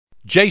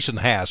Jason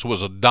Hass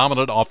was a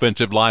dominant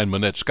offensive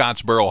lineman at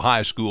Scottsboro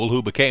High School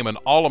who became an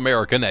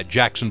All-American at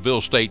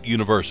Jacksonville State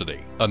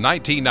University. A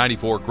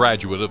 1994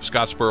 graduate of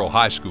Scottsboro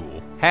High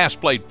School, Hass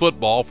played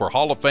football for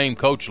Hall of Fame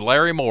coach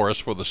Larry Morris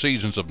for the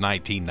seasons of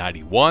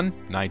 1991,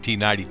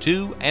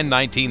 1992, and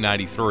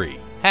 1993.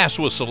 Hass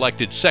was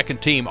selected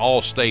second-team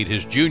All-State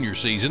his junior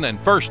season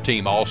and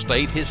first-team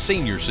All-State his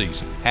senior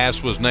season.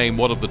 Hass was named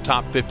one of the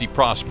top 50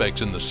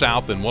 prospects in the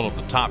South and one of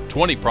the top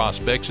 20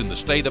 prospects in the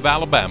state of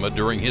Alabama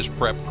during his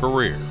prep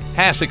career.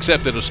 Hass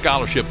accepted a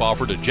scholarship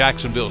offer to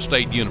Jacksonville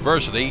State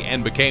University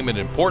and became an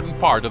important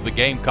part of the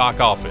Gamecock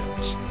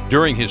offense.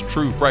 During his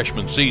true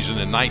freshman season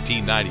in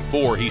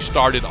 1994, he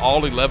started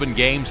all 11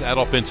 games at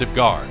offensive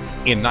guard.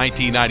 In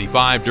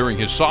 1995, during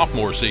his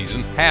sophomore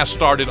season, Hass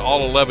started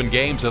all 11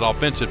 games at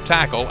offensive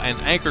tackle and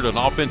anchored an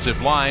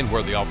offensive line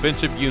where the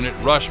offensive unit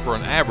rushed for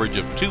an average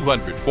of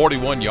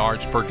 241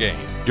 yards per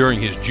game.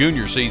 During his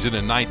junior season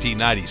in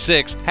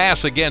 1996,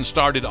 Hass again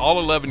started all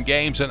 11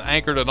 games and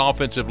anchored an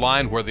offensive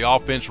line where the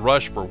offense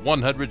rushed for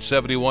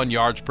 171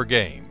 yards per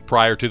game.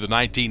 Prior to the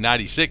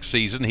 1996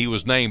 season, he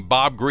was named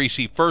Bob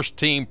Greasy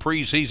first-team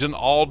preseason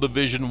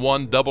All-Division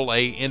I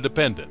AA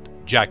Independent.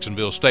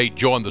 Jacksonville State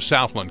joined the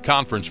Southland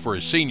Conference for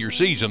his senior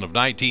season of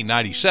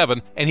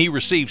 1997, and he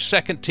received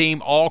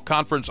second-team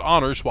All-Conference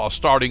honors while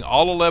starting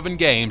all 11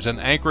 games and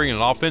anchoring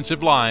an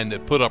offensive line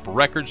that put up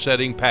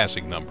record-setting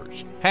passing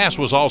numbers. Hass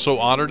was also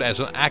honored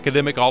as an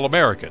academic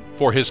All-American.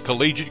 For his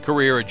collegiate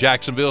career at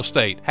Jacksonville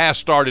State, Hass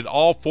started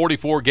all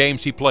 44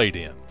 games he played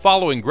in.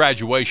 Following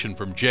graduation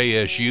from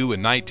JSU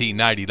in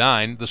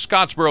 1999, the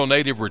Scottsboro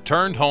native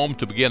returned home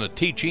to begin a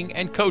teaching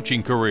and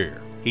coaching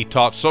career. He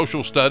taught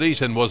social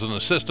studies and was an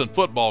assistant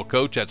football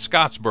coach at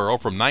Scottsboro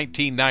from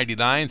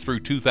 1999 through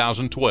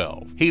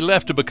 2012. He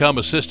left to become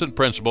assistant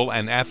principal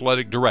and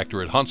athletic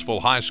director at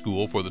Huntsville High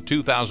School for the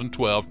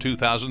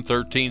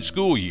 2012-2013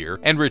 school year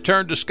and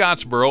returned to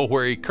Scottsboro,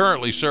 where he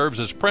currently serves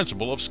as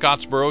principal of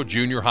Scottsboro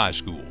Junior High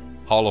School.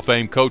 Hall of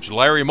Fame coach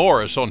Larry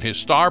Morris on his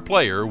star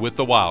player with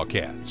the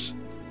Wildcats.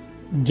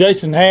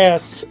 Jason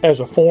Hass,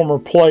 as a former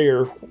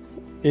player,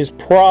 is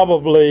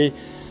probably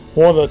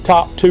one of the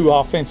top two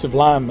offensive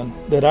linemen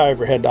that I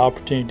ever had the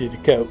opportunity to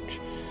coach.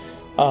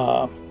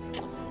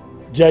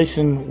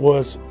 Jason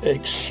was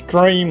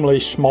extremely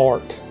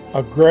smart,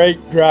 a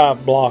great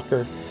drive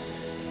blocker,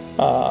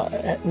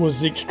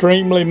 was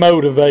extremely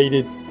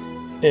motivated,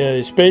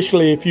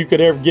 especially if you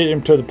could ever get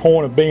him to the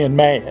point of being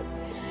mad.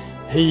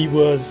 He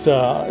was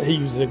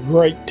a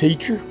great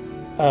teacher.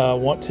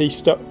 Once he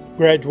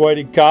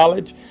graduated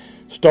college,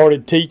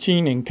 started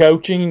teaching and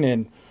coaching,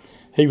 and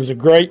he was a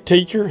great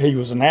teacher. He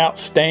was an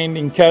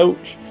outstanding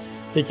coach.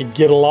 He could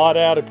get a lot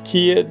out of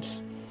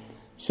kids.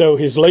 So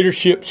his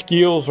leadership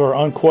skills are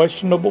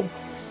unquestionable.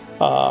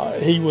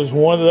 He was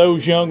one of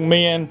those young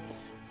men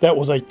that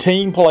was a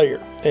team player,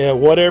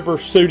 whatever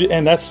suited,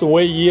 and that's the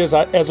way he is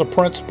as a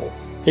principal.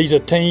 He's a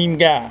team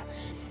guy.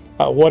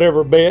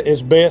 Whatever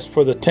is best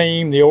for the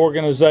team, the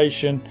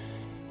organization,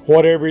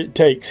 whatever it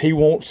takes, he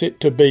wants it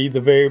to be the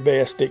very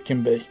best it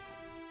can be.